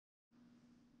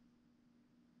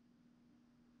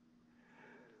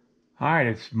All right,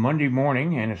 it's Monday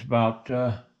morning, and it's about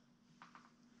 6:30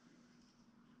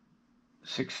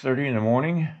 in the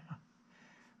morning.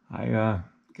 I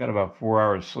got about 4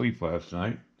 hours sleep last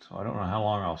night, so I don't know how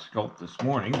long I'll sculpt this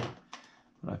morning,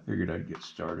 but I figured I'd get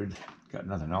started. Got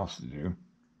nothing else to do.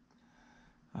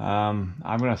 I'm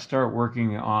going to start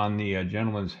working on the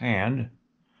gentleman's hand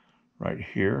right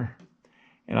here,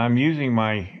 and I'm using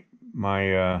my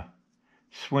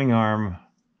swing arm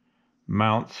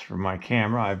mounts for my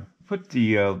camera. I put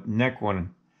the neck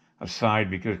one aside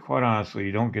because, quite honestly,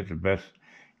 you don't get the best.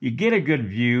 You get a good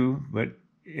view, but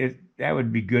that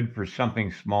would be good for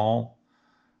something small,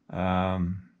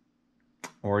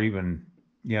 or even,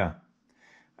 yeah.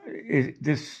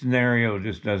 This scenario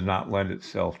just does not lend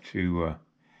itself to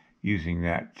using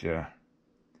that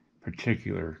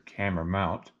particular camera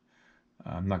mount.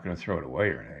 I'm not going to throw it away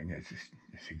or anything.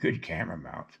 It's a good camera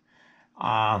mount.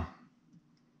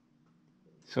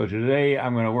 So today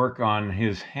I'm going to work on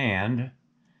his hand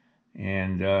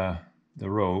and the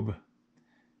robe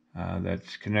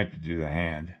that's connected to the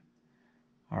hand.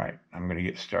 All right, I'm going to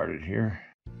get started here.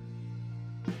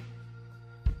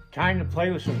 Time to play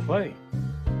with some clay.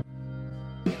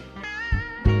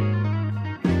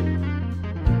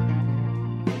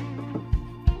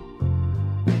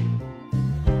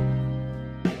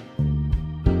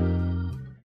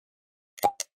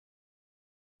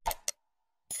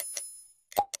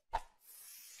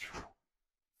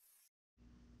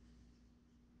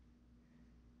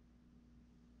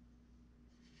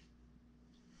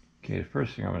 Okay, the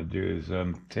first thing I'm going to do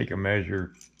is take a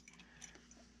measure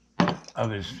of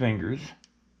his fingers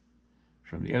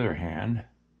from the other hand.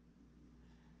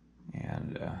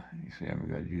 And you see, I'm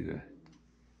going to do the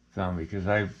thumb because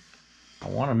I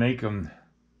want to make them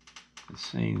the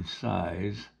same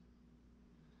size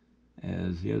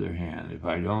as the other hand. If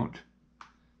I don't,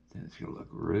 then it's going to look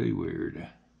really weird.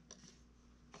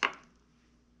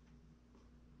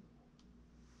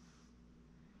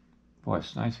 Boy,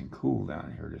 it's nice and cool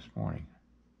down here this morning.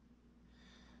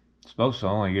 It's supposed to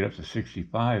only get up to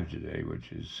 65 today,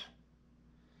 which is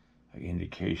an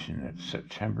indication that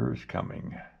September is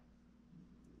coming.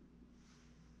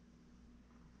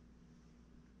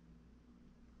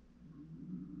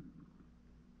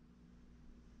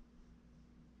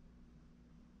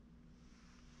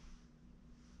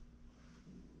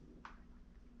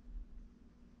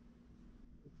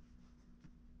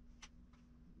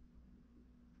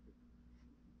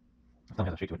 Thumb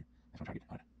has a shape to it. That's what I'm trying to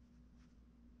get on it.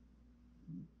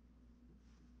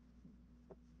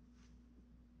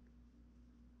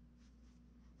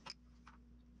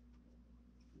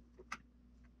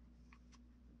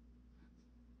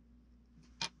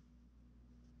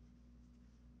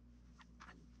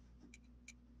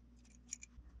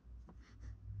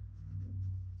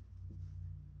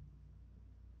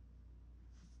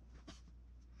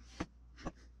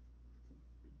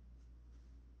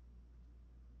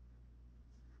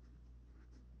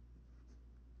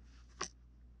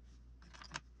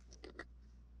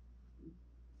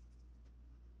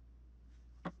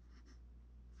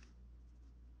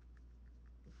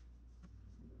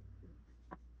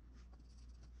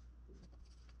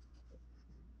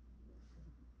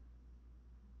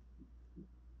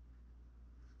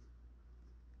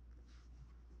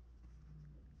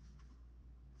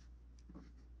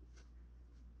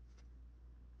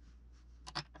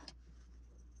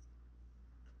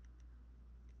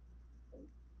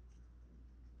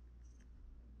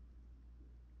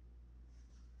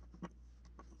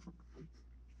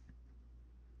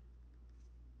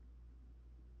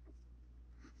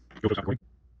 Go for something.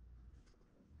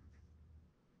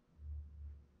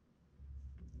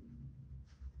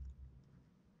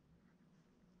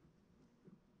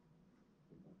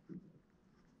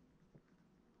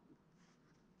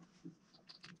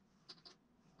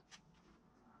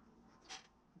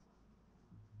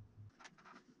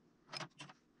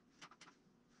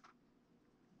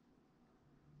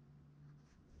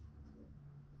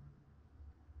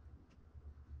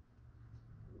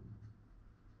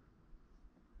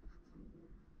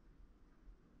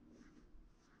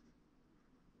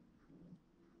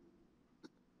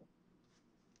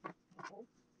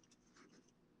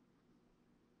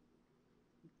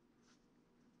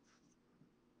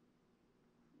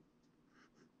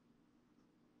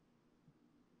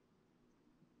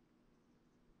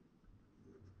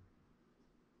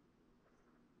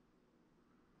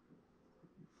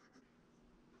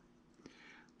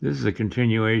 This is a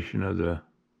continuation of the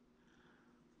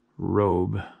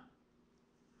robe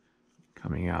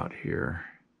coming out here.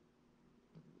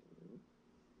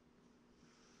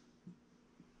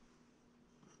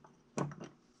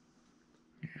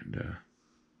 And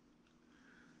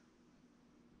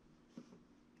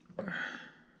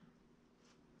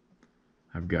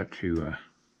got to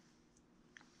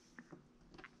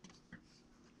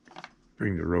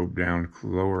bring the robe down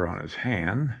lower on his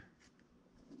hand.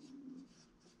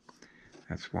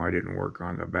 That's why I didn't work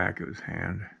on the back of his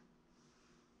hand.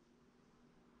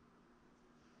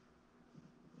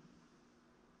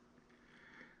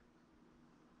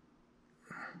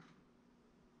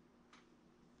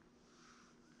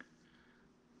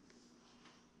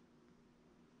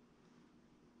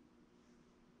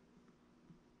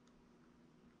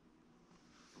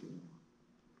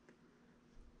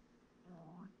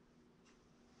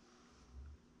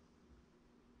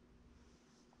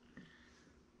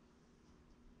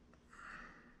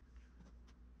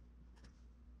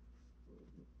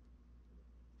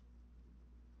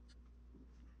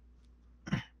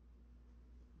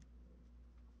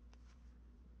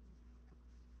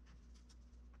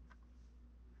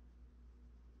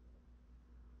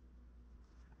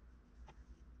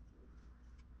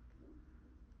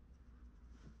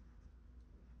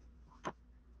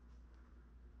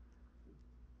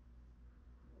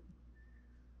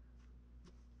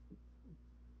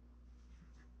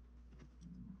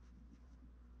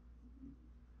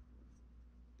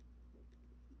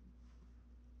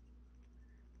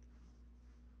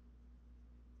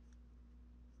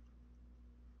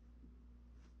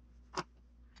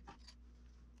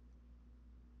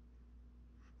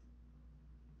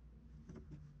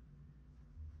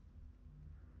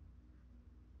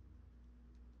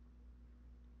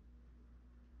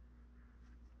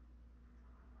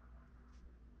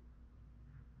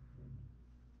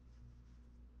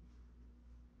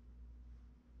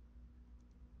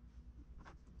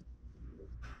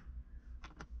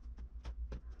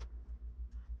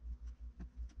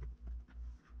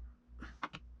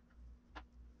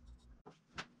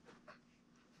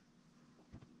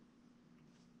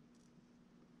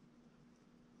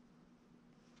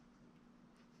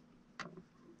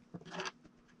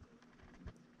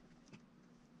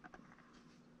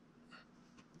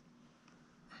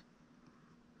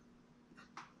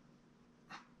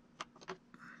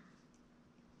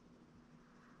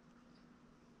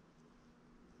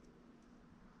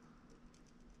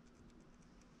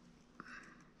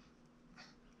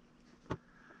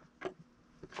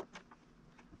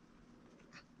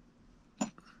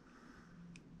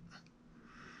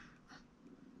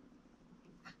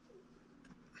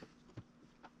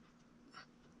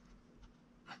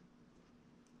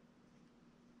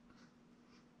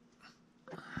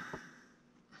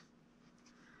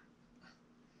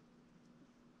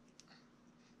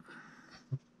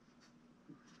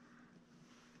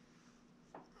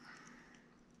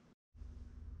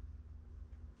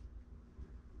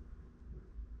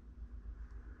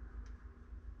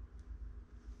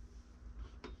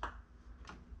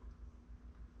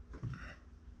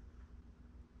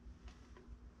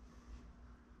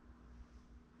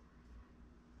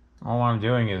 All I'm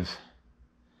doing is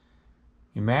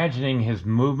imagining his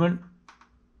movement,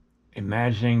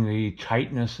 imagining the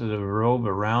tightness of the robe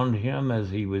around him as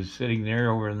he was sitting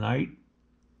there overnight,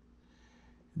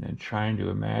 and then trying to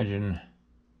imagine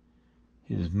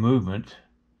his movement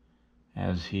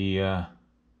as he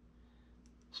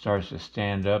starts to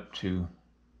stand up to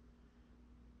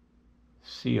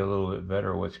see a little bit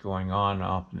better what's going on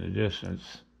off in the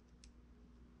distance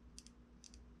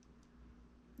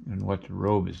and what the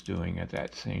robe is doing at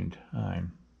that same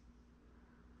time.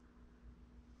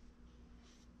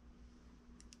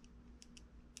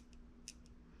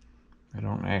 I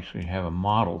don't actually have a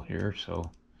model here, so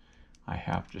I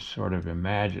have to sort of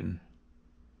imagine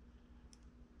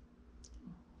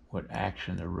what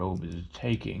action the robe is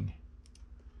taking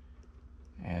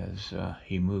as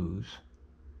he moves.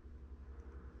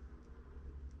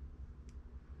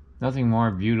 Nothing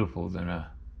more beautiful than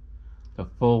the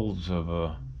folds of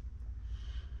a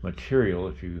material,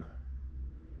 if you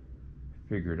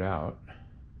figure it out.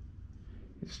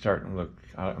 It's starting to look,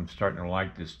 I'm starting to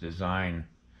like this design.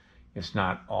 It's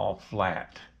not all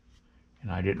flat,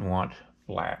 and I didn't want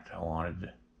flat. I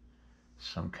wanted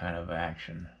some kind of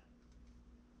action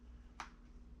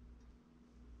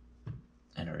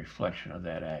and a reflection of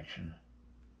that action.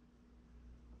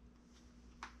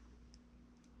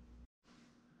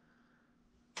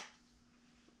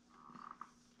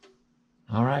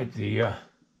 All right, the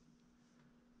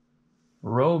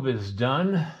robe is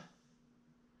done.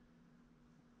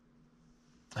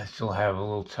 I still have a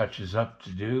little touches up to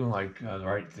do, like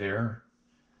right there,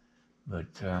 but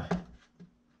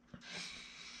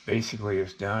basically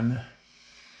it's done,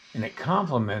 and it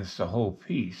complements the whole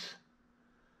piece.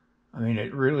 I mean,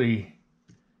 it really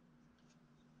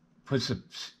puts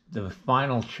the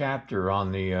final chapter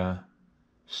on the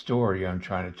story I'm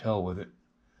trying to tell with it.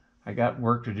 I got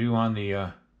work to do on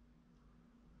the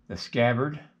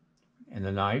scabbard and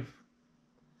the knife,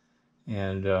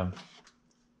 and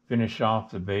finish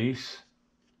off the base.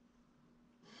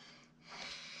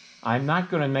 I'm not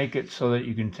going to make it so that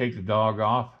you can take the dog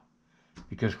off,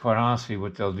 because quite honestly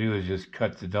what they'll do is just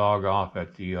cut the dog off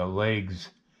at the legs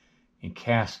and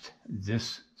cast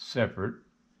this separate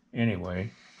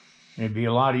anyway. And it'd be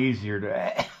a lot easier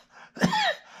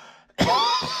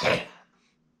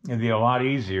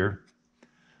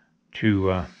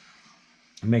to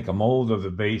make a mold of the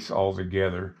base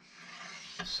altogether.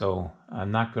 So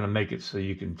I'm not going to make it so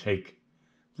you can take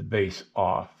the base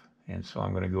off. And so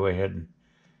I'm going to go ahead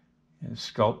and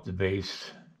sculpt the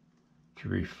base to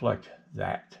reflect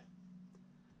that.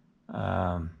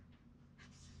 But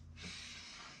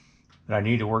I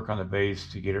need to work on the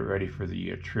base to get it ready for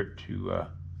the trip to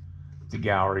the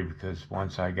gallery, because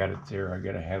once I got it there, I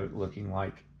got to have it looking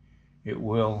like it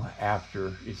will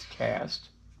after it's cast.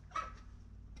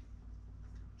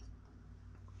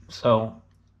 So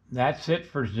that's it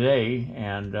for today,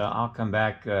 and I'll come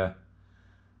back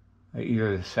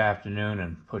either this afternoon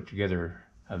and put together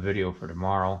a video for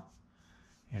tomorrow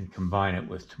and combine it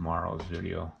with tomorrow's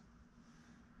video.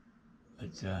 But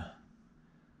it's a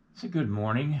good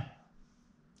morning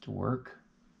to work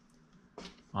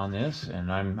on this,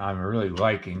 and I'm really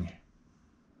liking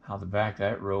how the back of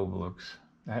that robe looks.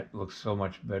 That looks so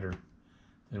much better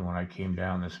than when I came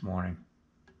down this morning.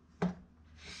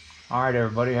 All right,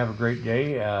 everybody, have a great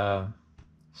day.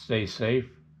 Stay safe,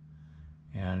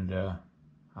 and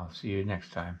I'll see you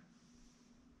next time.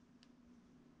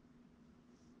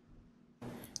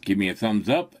 Give me a thumbs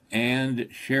up and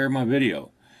share my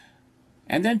video.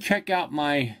 And then check out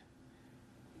my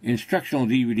instructional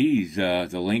DVDs,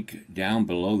 the link down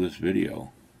below this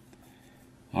video.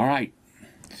 All right,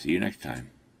 see you next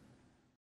time.